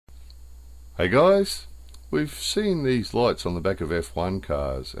Hey guys, we've seen these lights on the back of F1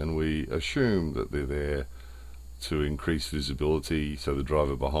 cars and we assume that they're there to increase visibility so the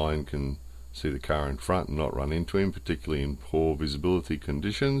driver behind can see the car in front and not run into him, particularly in poor visibility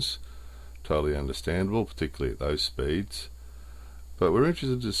conditions. Totally understandable, particularly at those speeds. But we're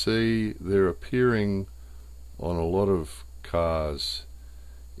interested to see they're appearing on a lot of cars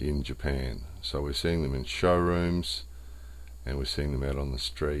in Japan. So we're seeing them in showrooms and we're seeing them out on the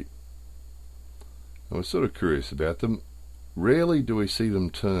street. And we're sort of curious about them. Rarely do we see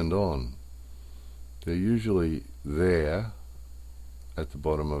them turned on. They're usually there at the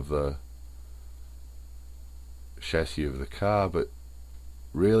bottom of the chassis of the car, but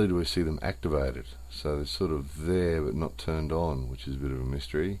rarely do we see them activated. So they're sort of there but not turned on, which is a bit of a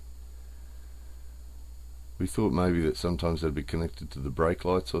mystery. We thought maybe that sometimes they'd be connected to the brake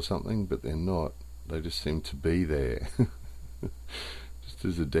lights or something, but they're not. They just seem to be there. Just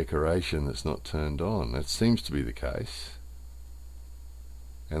as a decoration that's not turned on. That seems to be the case.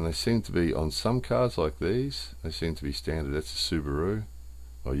 And they seem to be on some cars like these. They seem to be standard. That's a Subaru.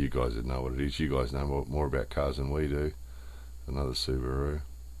 Oh, you guys would know what it is. You guys know more about cars than we do. Another Subaru.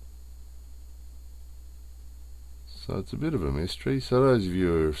 So it's a bit of a mystery. So those of you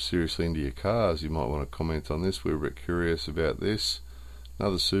who are seriously into your cars, you might want to comment on this. We're a bit curious about this.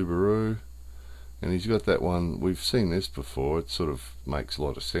 Another Subaru. And he's got that one. We've seen this before. It sort of makes a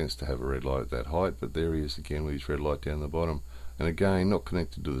lot of sense to have a red light at that height. But there he is again with his red light down the bottom. And again, not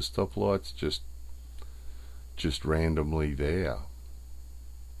connected to the stoplights, just randomly there.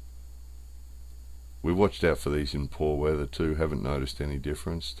 We watched out for these in poor weather too, haven't noticed any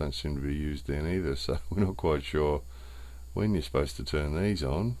difference, don't seem to be used then either, so we're not quite sure when you're supposed to turn these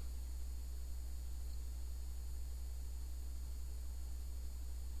on.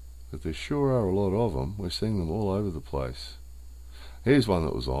 But there sure are a lot of them. We're seeing them all over the place. Here's one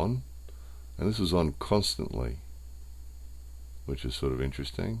that was on, and this was on constantly, which is sort of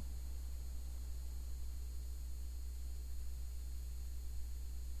interesting.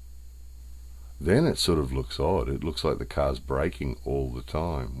 Then it sort of looks odd. It looks like the car's braking all the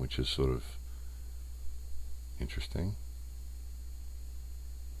time, which is sort of interesting.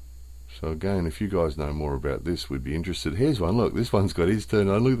 So again, if you guys know more about this, we'd be interested. Here's one. Look, this one's got his turn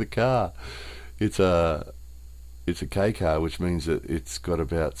on. Look at the car. It's a K car, which means that it's got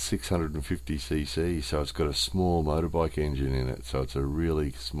about 650 cc, so it's got a small motorbike engine in it. So it's a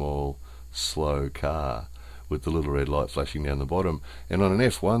really small, slow car with the little red light flashing down the bottom. And on an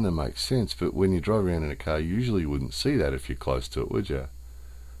F1 that makes sense, but when you drive around in a car, you usually wouldn't see that if you're close to it, would you?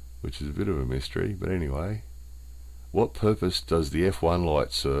 Which is a bit of a mystery. But anyway, what purpose does the F1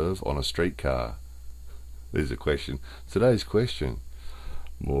 light serve on a street car? There's a question. Today's question.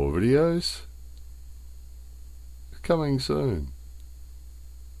 More videos coming soon.